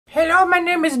Hello, my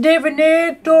name is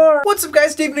Davinator. What's up,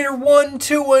 guys?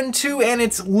 Davinator1212, and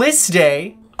it's list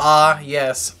day. Ah,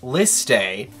 yes, list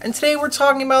day. And today we're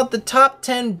talking about the top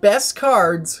 10 best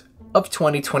cards of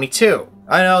 2022.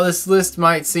 I know this list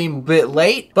might seem a bit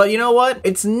late, but you know what?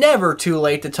 It's never too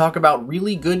late to talk about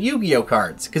really good Yu-Gi-Oh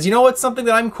cards. Because you know what's something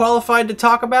that I'm qualified to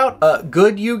talk about?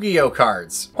 Good Yu-Gi-Oh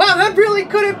cards. Wow, that really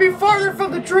couldn't be farther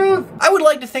from the truth! I would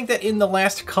like to think that in the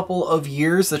last couple of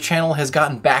years, the channel has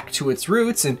gotten back to its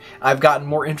roots, and I've gotten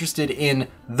more interested in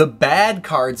the bad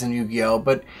cards in Yu-Gi-Oh,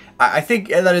 but I think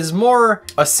that is more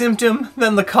a symptom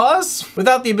than the cause.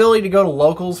 Without the ability to go to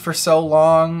locals for so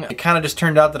long, it kind of just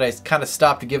turned out that I kind of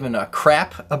stopped giving a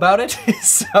crap about it.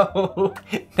 So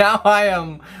now I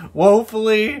am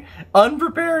woefully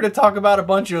unprepared to talk about a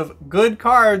bunch of good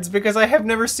cards because I have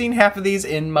never seen half of these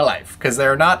in my life because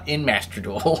they're not in Master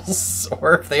Duels.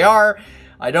 Or if they are,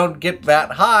 I don't get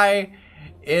that high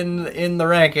in the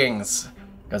rankings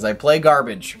because I play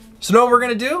garbage. So know what we're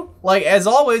gonna do? Like, as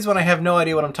always, when I have no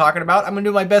idea what I'm talking about, I'm gonna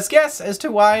do my best guess as to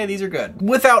why these are good.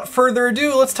 Without further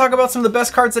ado, let's talk about some of the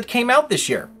best cards that came out this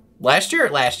year. Last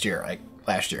year.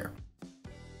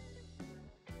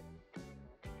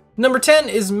 Number 10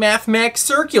 is Mathmech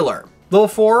Circular. Level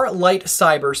 4, Light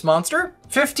Cyberse monster.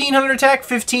 1500 attack,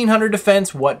 1500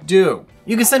 defense, what do?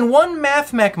 You can send one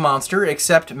Mathmech monster,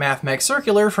 except Mathmech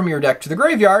Circular, from your deck to the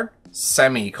graveyard,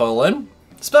 semicolon.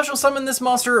 Special summon this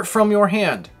monster from your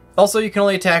hand. Also, you can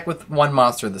only attack with one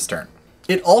monster this turn.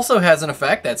 It also has an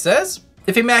effect that says,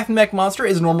 if a Mathmech monster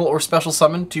is normal or special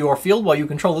summoned to your field while you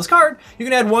control this card, you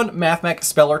can add one Mathmech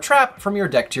spell or trap from your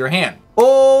deck to your hand.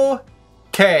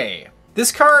 Okay.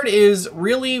 This card is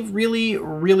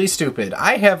really stupid.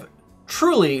 I have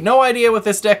truly no idea what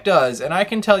this deck does, and I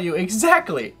can tell you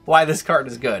exactly why this card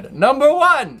is good. Number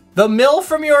 1, the mill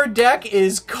from your deck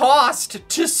is cost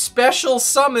to special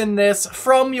summon this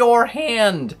from your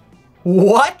hand.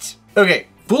 What? Okay,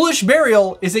 Foolish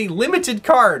Burial is a limited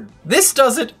card. This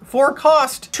does it for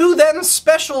cost to then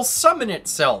special summon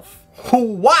itself.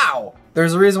 Wow!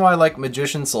 There's a reason why like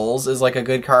Magician Souls is like a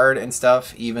good card and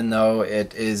stuff, even though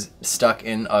it is stuck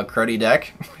in a cruddy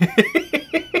deck.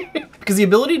 Because the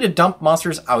ability to dump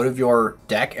monsters out of your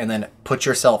deck and then put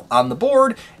yourself on the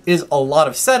board is a lot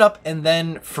of setup and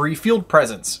then free field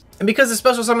presence. And because it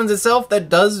special summons itself, that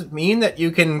does mean that you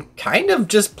can kind of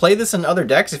just play this in other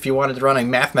decks if you wanted to run a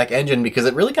Mathmech engine, because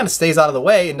it really kind of stays out of the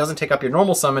way and doesn't take up your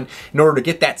normal summon in order to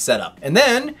get that set up. And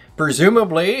then,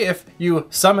 presumably, if you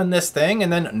summon this thing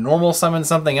and then normal summon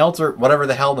something else or whatever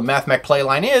the hell the Mathmech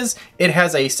playline is, it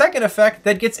has a second effect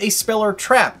that gets a spell or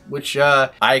trap, which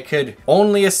I could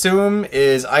only assume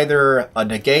is either a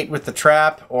negate with the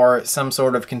trap or some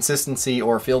sort of consistency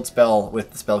or field spell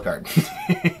with the spell card.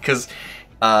 Because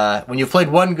when you've played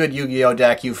one good Yu-Gi-Oh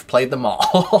deck, you've played them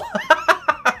all.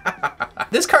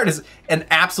 This card is an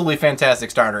absolutely fantastic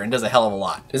starter and does a hell of a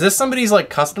lot. Is this somebody's like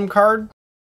custom card?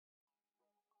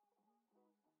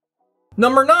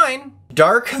 Number 9,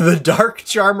 Dark the Dark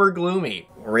Charmer Gloomy.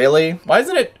 Really? Why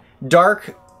isn't it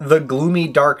Dark the Gloomy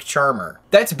Dark Charmer?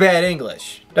 That's bad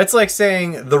English. That's like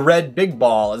saying the red big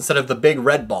ball instead of the big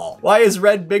red ball. Why is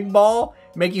red big ball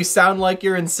make you sound like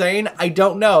you're insane? I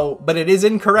don't know, but it is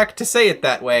incorrect to say it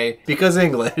that way because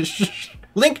English.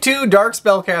 Link 2 Dark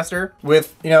Spellcaster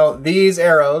with, you know, these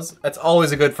arrows. That's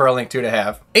always a good for a Link 2 to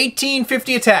have.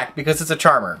 1850 attack because it's a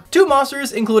charmer. 2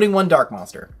 monsters, including 1 dark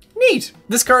monster. Neat.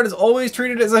 This card is always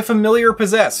treated as a familiar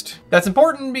possessed. That's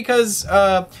important because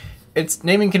its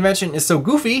naming convention is so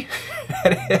goofy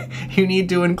that you need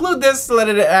to include this so that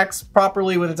it acts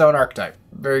properly with its own archetype.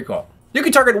 Very cool. You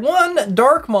can target 1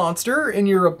 dark monster in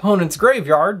your opponent's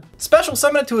graveyard, special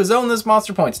summon it to a zone this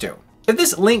monster points to. If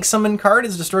this Link summon card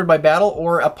is destroyed by battle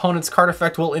or opponent's card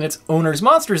effect will in its owner's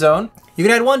monster zone, you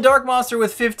can add 1 dark monster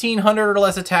with 1500 or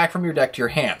less attack from your deck to your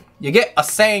hand. You get a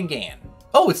Sangan.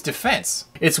 Oh, it's defense.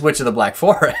 It's Witch of the Black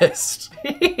Forest.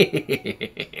 You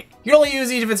can only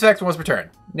use each of its effects once per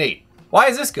turn. Neat. Why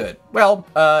is this good? Well,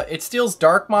 it steals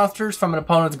dark monsters from an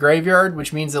opponent's graveyard,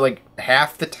 which means that like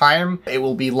half the time it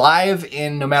will be live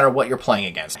in no matter what you're playing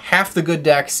against. Half the good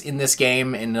decks in this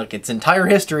game in like its entire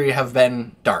history have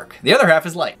been dark. The other half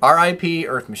is light. R.I.P.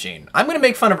 Earth Machine. I'm gonna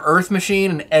make fun of Earth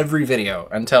Machine in every video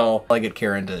until I get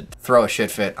Kieran to throw a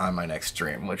shit fit on my next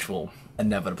stream, which will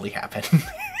inevitably happen.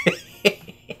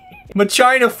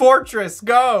 Machina Fortress,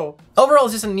 go! Overall,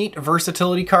 it's just a neat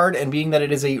versatility card, and being that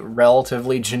it is a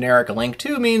relatively generic Link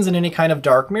 2 means in any kind of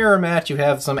Dark Mirror match, you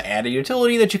have some added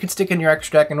utility that you can stick in your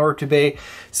extra deck in order to be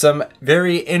some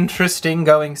very interesting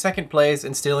going second plays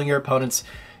and stealing your opponent's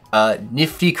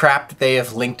nifty crap that they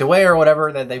have linked away or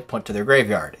whatever that they've put to their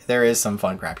graveyard. There is some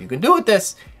fun crap you can do with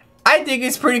this. I think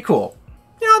it's pretty cool.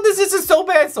 You know, this isn't so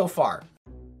bad so far.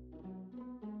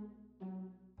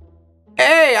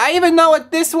 Hey, I even know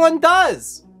what this one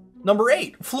does. Number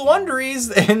 8,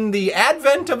 Fluunderies in the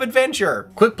Advent of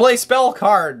Adventure. Quick play spell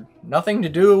card. Nothing to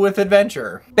do with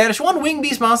adventure. Banish 1 Wing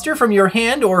Beast monster from your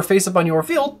hand or face up on your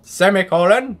field,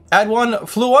 semicolon. Add 1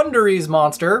 Fluunderies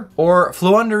monster or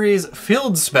Fluunderies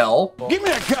field spell. Give me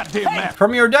that goddamn map.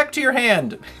 From your deck to your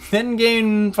hand, then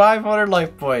gain 500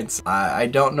 life points. I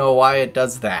don't know why it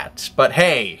does that, but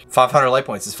hey, 500 life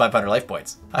points is 500 life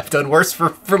points. I've done worse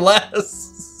for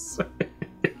less.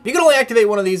 You can only activate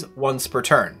one of these once per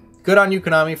turn. Good on you,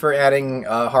 Konami, for adding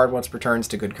hard once per turns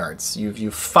to good cards.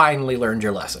 You've finally learned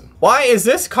your lesson. Why is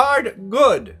this card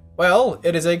good? Well,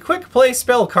 it is a quick play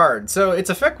spell card, so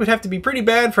its effect would have to be pretty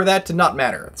bad for that to not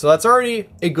matter. So that's already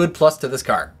a good plus to this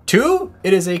card. 2,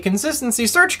 it is a consistency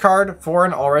search card for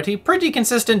an already pretty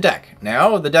consistent deck.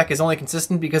 Now, the deck is only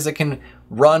consistent because it can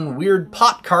run weird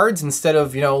pot cards instead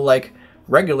of, you know, like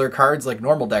regular cards like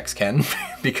normal decks can,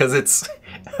 because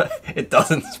it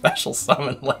doesn't special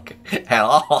summon like at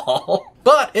all.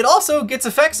 But it also gets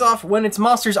effects off when its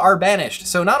monsters are banished.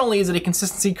 So not only is it a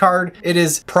consistency card, it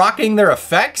is proccing their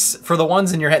effects for the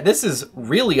ones in your head. This is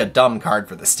really a dumb card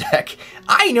for this deck.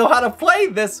 I know how to play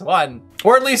this one.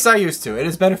 Or at least I used to. It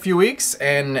has been a few weeks,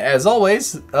 and as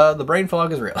always, the brain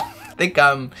fog is real. I think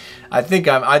I'm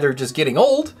either just getting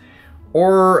old,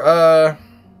 or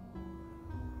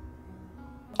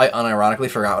I unironically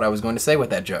forgot what I was going to say with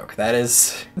that joke.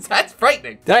 That's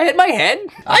frightening. Did I hit my head?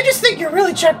 I just think you're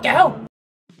really checked out.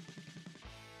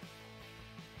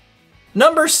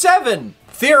 Number 7,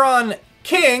 Theron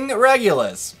King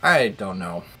Regulus. I don't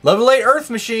know. Level 8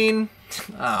 Earth Machine.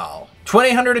 Oh.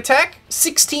 2800 attack,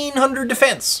 1600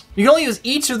 defense. You can only use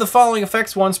each of the following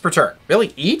effects once per turn.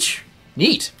 Really? Each?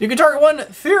 Neat. You can target 1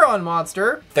 Theron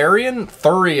monster, Thurian,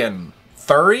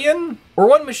 or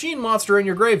 1 machine monster in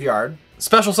your graveyard.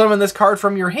 Special summon this card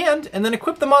from your hand, and then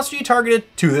equip the monster you targeted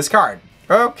to this card.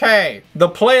 Okay, the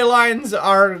play lines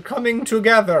are coming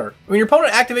together. When your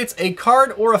opponent activates a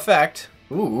card or effect,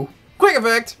 ooh, quick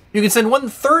effect, you can send 1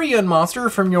 Thurian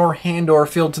monster from your hand or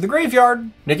field to the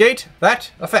graveyard, negate that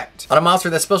effect. On a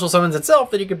monster that special summons itself,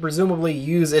 that you could presumably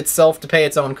use itself to pay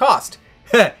its own cost.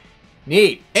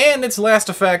 Neat. And its last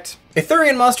effect, a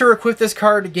Thurian monster equipped this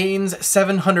card gains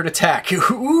 700 attack.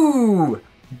 Ooh!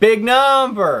 Big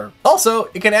number. Also,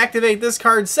 it can activate this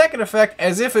card's second effect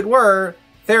as if it were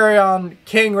Theron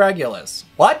King Regulus.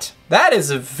 What? That is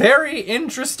a very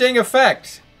interesting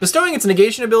effect. Bestowing its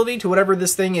negation ability to whatever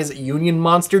this thing is union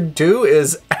monstered to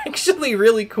is actually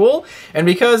really cool. And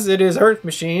because it is Earth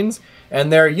Machines and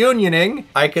they're unioning,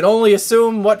 I can only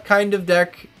assume what kind of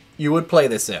deck you would play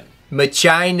this in.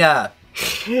 Machina.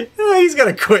 He's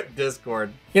gonna quit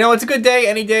Discord. You know, it's a good day.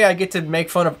 Any day I get to make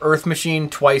fun of Earth Machine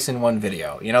twice in one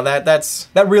video. You know,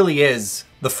 that really is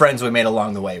the friends we made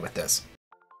along the way with this.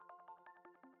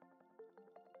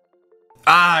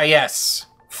 Ah, yes.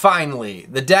 Finally,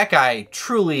 the deck I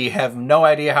truly have no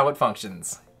idea how it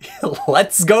functions.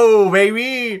 Let's go,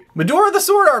 baby! Medora the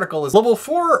Sword Article is level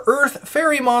 4 Earth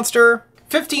Fairy monster,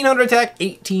 1500 attack,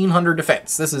 1800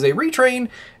 defense. This is a retrain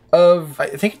of, I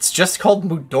think it's just called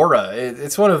Medora.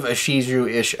 It's one of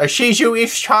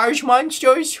Ashizu-ish charge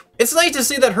monsters. It's nice to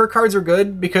see that her cards are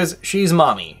good because she's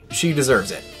mommy. She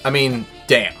deserves it. I mean,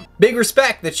 damn. Big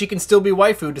respect that she can still be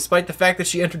waifu despite the fact that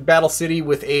she entered Battle City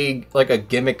with a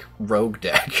gimmick rogue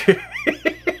deck.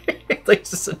 It's like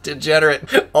just a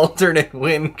degenerate alternate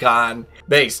win con.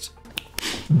 Based.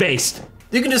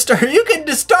 You can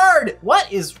discard.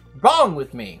 What is wrong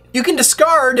with me? You can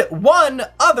discard 1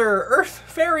 other Earth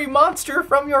Fairy monster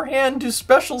from your hand to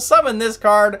special summon this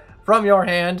card from your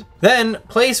hand. Then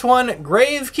place 1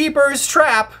 Gravekeeper's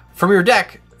Trap from your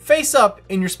deck face up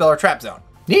in your spell or trap zone.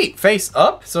 Neat. Face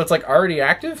up? So it's like already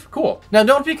active? Cool. Now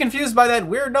don't be confused by that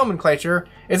weird nomenclature.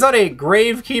 It's not a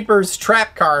Gravekeeper's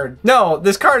Trap card. No,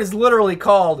 this card is literally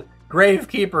called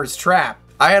Gravekeeper's Trap.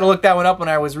 I had to look that one up when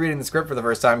I was reading the script for the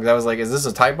first time because I was like, is this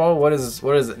a typo? What is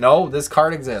it? No, this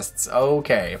card exists.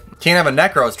 Okay. Can't have a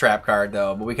Necro's Trap card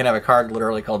though, but we can have a card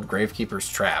literally called Gravekeeper's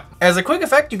Trap. As a quick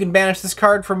effect, you can banish this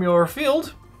card from your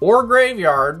field or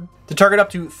graveyard to target up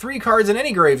to 3 cards in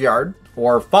any graveyard,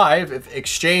 or 5 if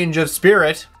Exchange of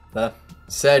Spirit, the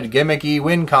said gimmicky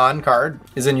win con card,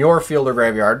 is in your field or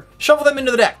graveyard. Shuffle them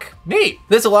into the deck. Neat!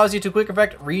 This allows you to quick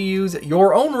effect reuse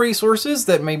your own resources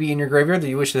that may be in your graveyard that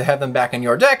you wish to have them back in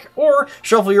your deck, or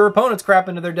shuffle your opponent's crap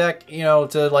into their deck, you know,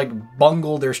 to like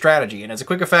bungle their strategy. And as a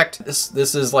quick effect, this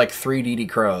is like 3 DD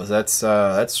Crows.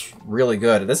 That's really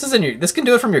good. This can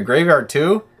do it from your graveyard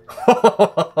too.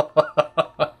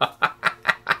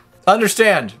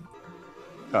 Understand.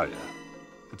 Oh yeah,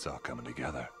 it's all coming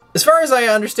together. As far as I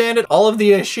understand it, all of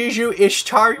the Shiju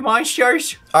Ishtar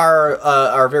monsters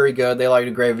are very good. They allow you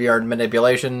to graveyard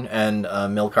manipulation and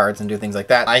mill cards and do things like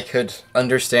that. I could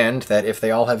understand that if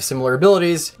they all have similar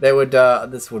abilities, they would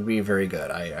this would be very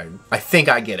good. I think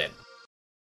I get it.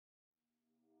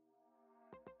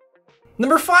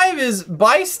 Number 5 is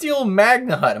Bysteel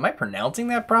Magna Hut. Am I pronouncing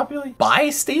that properly?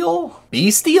 Bysteel?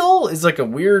 Beasteel is like a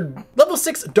weird level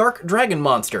 6 Dark Dragon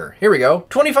monster. Here we go.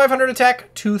 2500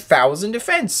 attack, 2000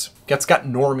 defense. It's got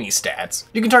normie stats.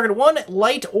 You can target one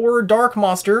light or dark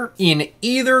monster in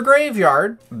either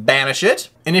graveyard, banish it,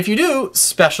 and if you do,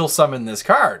 special summon this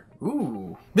card.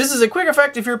 Ooh. This is a quick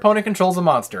effect if your opponent controls a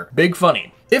monster. Big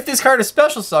funny. If this card is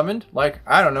special summoned, like,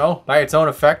 I don't know, by its own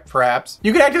effect, perhaps,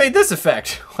 you can activate this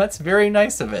effect. That's very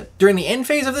nice of it. During the end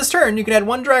phase of this turn, you can add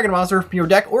one dragon monster from your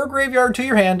deck or graveyard to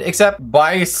your hand, except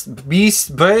Bysteel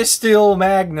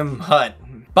Magnum Hut.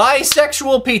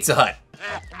 Bisexual Pizza Hut.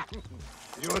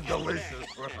 You're delicious.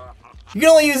 You can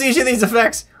only use each of these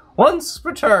effects once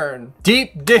per turn.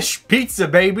 Deep dish pizza,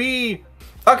 baby.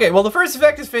 Okay, well the first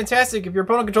effect is fantastic. If your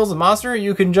opponent controls a monster,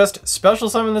 you can just special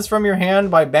summon this from your hand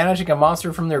by banishing a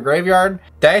monster from their graveyard.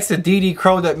 That's a DD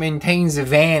Crow that maintains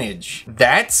advantage.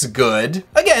 That's good.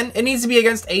 Again, it needs to be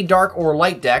against a dark or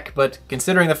light deck, but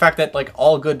considering the fact that like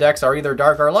all good decks are either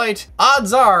dark or light,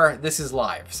 odds are this is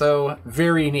live, so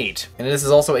very neat. And this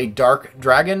is also a dark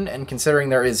dragon, and considering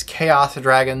there is chaos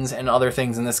dragons and other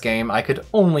things in this game, I could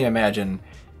only imagine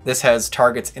this has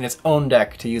targets in its own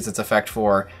deck to use its effect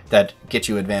for that get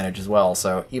you advantage as well.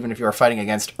 So even if you are fighting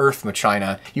against Earth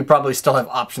Machina, you probably still have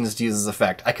options to use this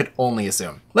effect. I could only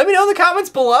assume. Let me know in the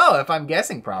comments below if I'm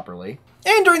guessing properly.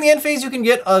 And during the end phase, you can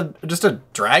get just a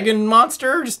dragon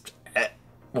monster.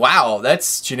 Wow,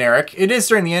 that's generic. It is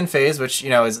during the end phase, which, you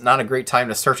know, is not a great time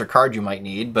to search a card you might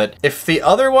need, but if the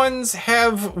other ones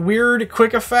have weird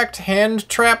quick effect hand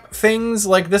trap things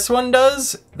like this one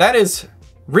does, that is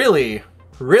really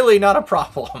not a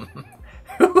problem.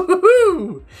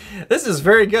 This is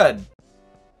very good.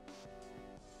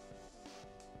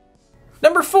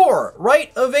 Number 4,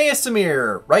 Rite of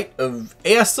ASMR. Rite of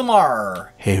ASMR.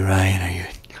 Hey Ryan,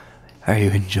 are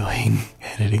you enjoying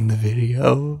editing the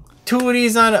video? Two of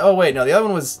these on, oh wait, no, the other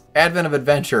one was Advent of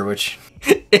Adventure, which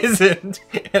isn't.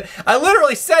 I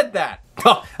literally said that.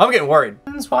 Oh, I'm getting worried.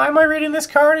 Why am I reading this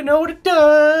card? I know what it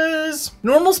does.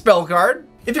 Normal spell card.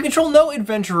 If you control no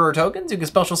adventurer tokens, you can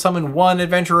special summon one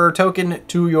adventurer token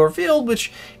to your field,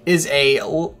 which is a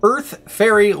Earth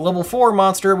Fairy level 4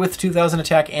 monster with 2000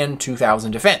 attack and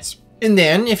 2000 defense. And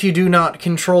then, if you do not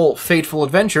control Fateful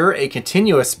Adventure, a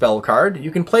continuous spell card, you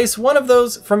can place one of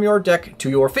those from your deck to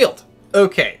your field.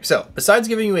 Okay, so besides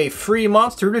giving you a free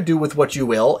monster to do with what you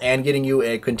will and getting you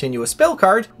a continuous spell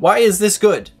card, why is this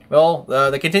good? Well,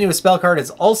 the continuous spell card is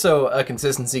also a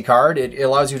consistency card. It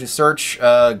allows you to search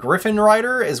Griffin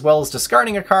Rider as well as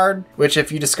discarding a card, which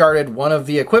if you discarded one of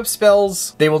the equip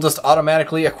spells, they will just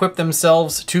automatically equip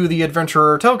themselves to the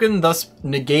adventurer token, thus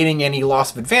negating any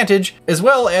loss of advantage, as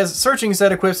well as searching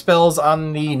said equip spells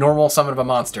on the normal summon of a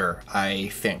monster. I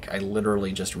think. I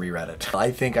literally just reread it.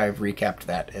 I think I've recapped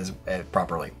that as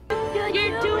properly. You're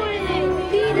doing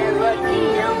it, Peter. Look, you're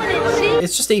doing it. See?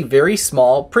 It's just a very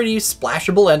small, pretty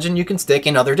splashable engine you can stick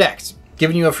in other decks,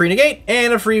 giving you a free negate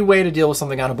and a free way to deal with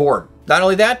something on a board. Not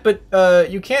only that, but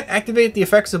you can't activate the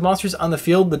effects of monsters on the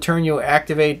field the turn you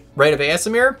activate Rite of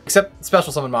ASMR, except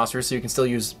special summon monsters, so you can still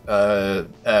use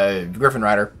Griffin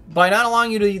Rider. By not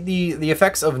allowing you to the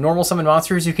effects of normal summon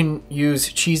monsters, you can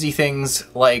use cheesy things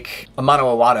like a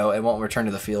Mono Awato and won't return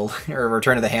to the field, or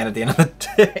return to the hand at the end of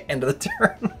the end of the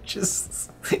turn, which is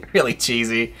really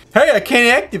cheesy. Hey, I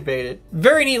can't activate it.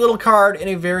 Very neat little card and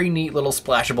a very neat little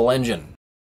splashable engine.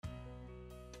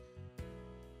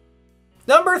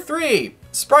 Number 3,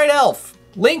 Sprite Elf.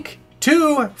 Link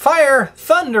to Fire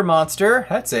Thunder Monster.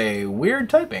 That's a weird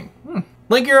typing.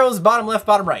 Link arrows, bottom left,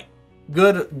 bottom right.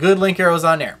 Good link arrows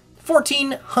on there.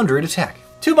 1400 attack.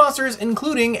 2 monsters,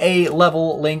 including a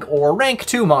level, link, or rank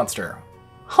 2 monster.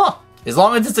 Huh. As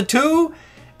long as it's a 2,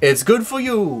 it's good for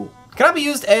you. Cannot be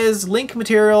used as link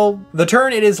material the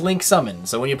turn it is link summoned.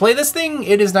 So when you play this thing,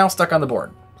 it is now stuck on the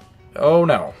board. Oh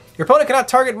no. Your opponent cannot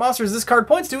target monsters this card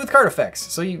points to with card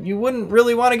effects, so you wouldn't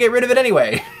really want to get rid of it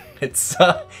anyway. It's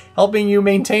helping you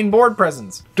maintain board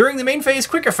presence. During the main phase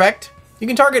quick effect, you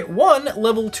can target one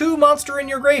level 2 monster in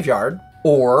your graveyard,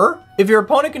 or if your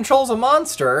opponent controls a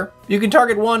monster, you can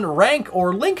target one rank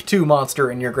or link 2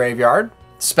 monster in your graveyard,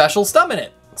 special summon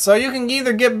it. So you can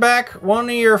either get back one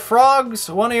of your frogs,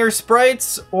 one of your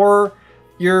sprites, or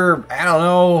your, I don't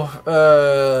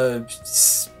know,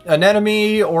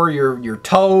 anemone or your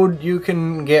toad, you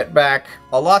can get back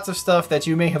lots of stuff that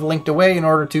you may have linked away in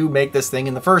order to make this thing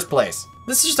in the first place.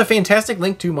 This is just a fantastic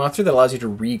link to monster that allows you to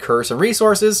recur some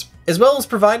resources, as well as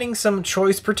providing some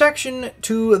choice protection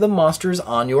to the monsters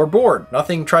on your board.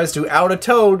 Nothing tries to out a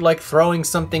toad like throwing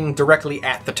something directly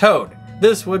at the toad.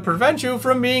 This would prevent you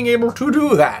from being able to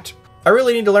do that. I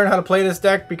really need to learn how to play this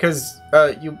deck because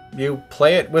you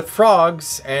play it with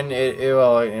frogs, and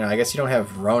well, you know, I guess you don't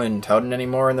have Ronin Toadin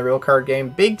anymore in the real card game.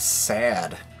 Big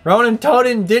sad. Ronin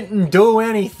Toadin didn't do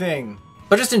anything.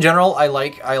 But just in general, I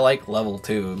like level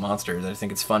 2 monsters. I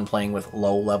think it's fun playing with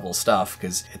low level stuff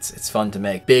because it's fun to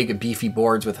make big beefy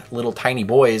boards with little tiny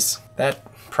boys. That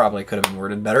probably could have been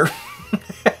worded better.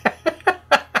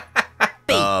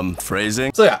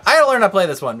 Phrasing. So yeah, I gotta learn how to play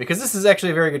this one because this is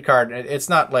actually a very good card. It's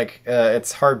not like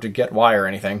it's hard to get why or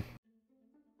anything.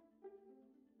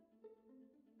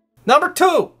 Number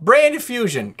 2, Brand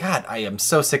Fusion. God, I am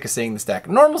so sick of seeing this deck.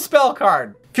 Normal spell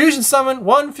card. Fusion summon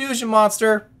 1 fusion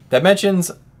monster that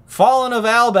mentions Fallen of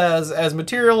Albaz as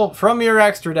material from your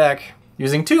extra deck,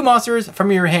 using 2 monsters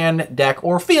from your hand, deck,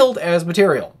 or field as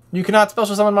material. You cannot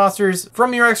special summon monsters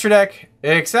from your extra deck,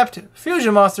 except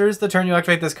fusion monsters the turn you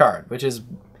activate this card, which is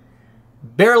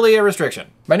barely a restriction.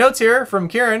 My notes here from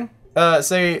Kieran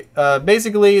say,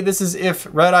 basically, this is if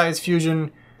Red Eye's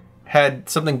Fusion had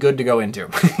something good to go into.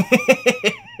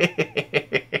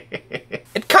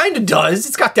 It kind of does.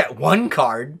 It's got that 1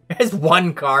 card. It has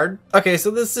 1 card. Okay,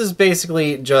 so this is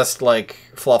basically just like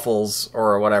Fluffles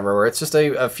or whatever, where it's just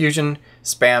a fusion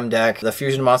spam deck. The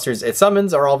fusion monsters it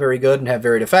summons are all very good and have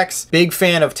varied effects. Big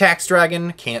fan of Tax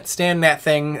Dragon. Can't stand that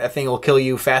thing. That thing will kill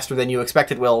you faster than you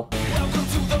expect it will.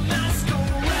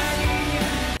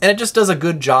 And it just does a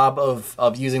good job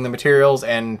of using the materials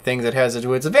and things it has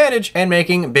to its advantage and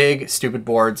making big, stupid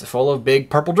boards full of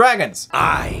big purple dragons.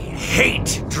 I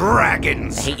hate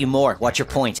dragons. I hate you more. What's your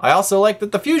point? I also like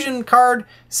that the fusion card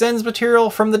sends material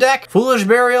from the deck. Foolish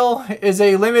Burial is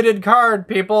a limited card,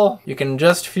 people. You can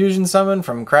just fusion summon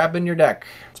from crap in your deck.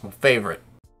 It's my favorite.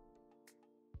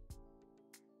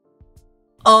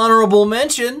 Honorable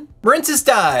mention, Marince's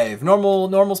Dive,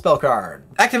 normal spell card.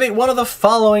 Activate one of the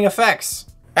following effects.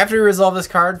 After you resolve this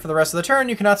card for the rest of the turn,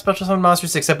 you cannot special summon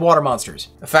monsters except water monsters.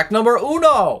 Effect number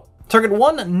 1. Target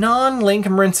 1 non-link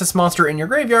Marince's monster in your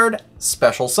graveyard,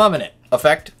 special summon it.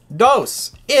 Effect 2.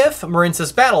 If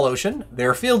Marince's Battle Ocean,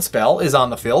 their field spell, is on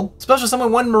the field, special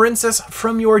summon 1 Marince's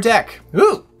from your deck.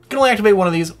 Ooh! You can only activate one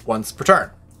of these once per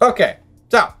turn. Okay,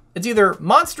 so it's either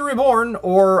Monster Reborn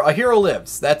or A Hero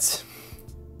Lives. That's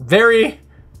very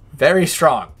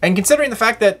strong. And considering the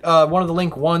fact that one of the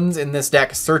link 1s in this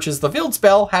deck searches the field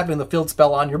spell, having the field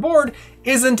spell on your board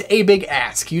isn't a big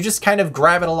ask. You just kind of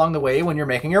grab it along the way when you're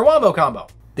making your wombo combo.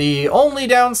 The only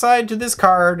downside to this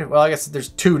card, well, I guess there's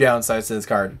 2 downsides to this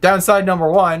card. Downside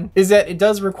number 1 is that it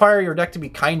does require your deck to be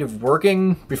kind of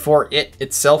working before it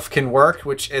itself can work,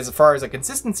 which as far as a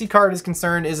consistency card is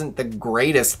concerned isn't the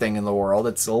greatest thing in the world.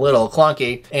 It's a little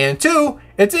clunky. And 2,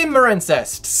 it's in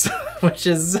Marincest, which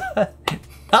is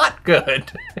not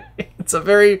good. It's a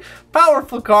very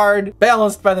powerful card,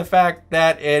 balanced by the fact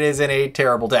that it is in a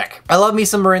terrible deck. I love me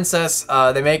some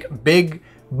Marincest. They make big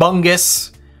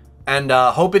bungus, and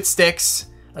hope it sticks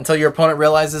until your opponent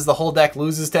realizes the whole deck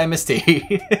loses to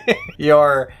MST.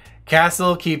 Your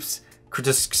castle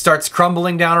just starts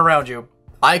crumbling down around you.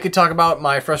 I could talk about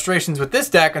my frustrations with this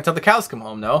deck until the cows come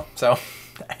home though, so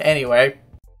anyway.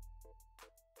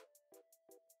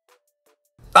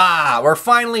 We're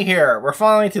finally here. We're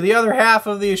finally to the other half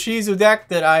of the Ishizu deck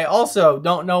that I also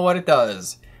don't know what it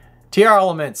does. Tier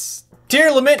Elements. Tier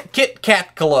Lament Kit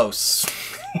Kat Colosse.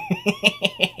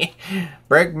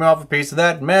 Break me off a piece of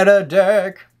that meta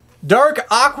deck. Dark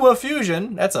Aqua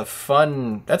Fusion. That's a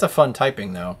fun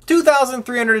typing though.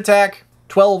 2,300 attack,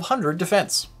 1,200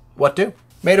 defense. What do?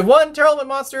 Made of 1 Tier Element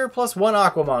monster plus 1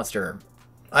 Aqua monster.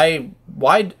 Why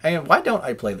don't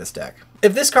I play this deck?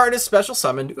 If this card is special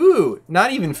summoned, ooh,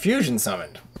 not even fusion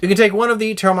summoned. You can take one of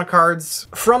the Terrama cards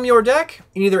from your deck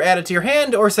and either add it to your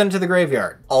hand or send it to the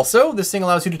graveyard. Also, this thing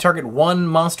allows you to target 1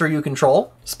 monster you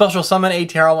control, special summon a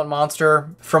Terrama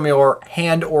monster from your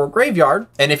hand or graveyard,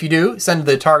 and if you do, send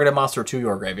the targeted monster to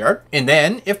your graveyard. And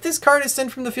then, if this card is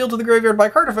sent from the field to the graveyard by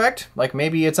card effect, like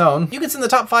maybe its own, you can send the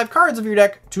top 5 cards of your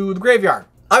deck to the graveyard.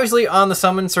 Obviously, on the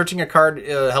summon, searching a card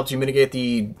helps you mitigate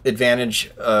the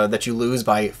advantage that you lose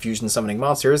by fusion summoning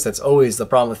monsters. That's always the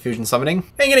problem with fusion summoning.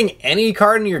 And getting any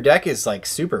card in your deck is like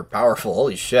super powerful,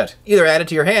 holy shit. Either add it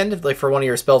to your hand, like for one of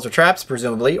your spells or traps,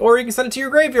 presumably, or you can send it to your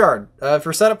graveyard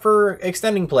for setup for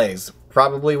extending plays.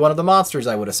 probably one of the monsters,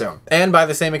 I would assume. And by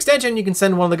the same extension, you can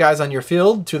send one of the guys on your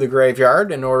field to the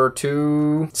graveyard in order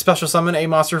to special summon a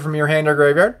monster from your hand or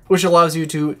graveyard, which allows you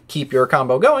to keep your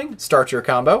combo going, start your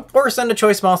combo, or send a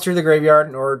choice monster to the graveyard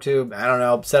in order to, I don't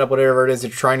know, set up whatever it is that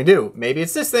you're trying to do. Maybe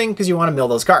it's this thing because you want to mill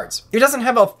those cards. It doesn't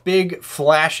have a big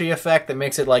flashy effect that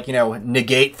makes it like, you know,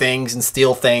 negate things and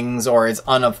steal things, or it's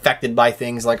unaffected by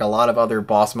things like a lot of other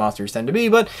boss monsters tend to be,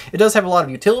 but it does have a lot of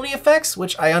utility effects,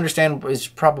 which I understand is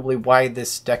probably why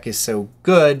this deck is so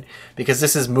good, because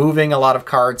this is moving a lot of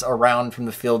cards around from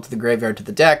the field to the graveyard to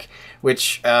the deck,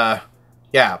 which,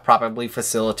 yeah, probably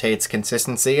facilitates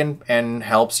consistency and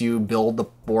helps you build the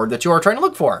board that you are trying to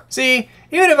look for. See,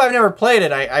 even if I've never played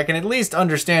it, I can at least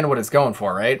understand what it's going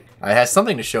for, right? It has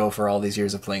something to show for all these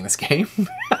years of playing this game.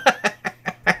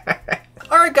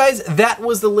 Alright guys, that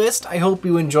was the list. I hope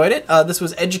you enjoyed it. This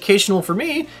was educational for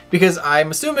me, because I'm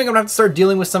assuming I'm gonna have to start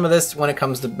dealing with some of this when it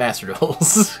comes to Master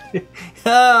Duels.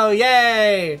 Oh,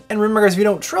 yay! And remember guys, if you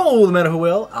don't troll the meta who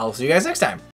will, I'll see you guys next time.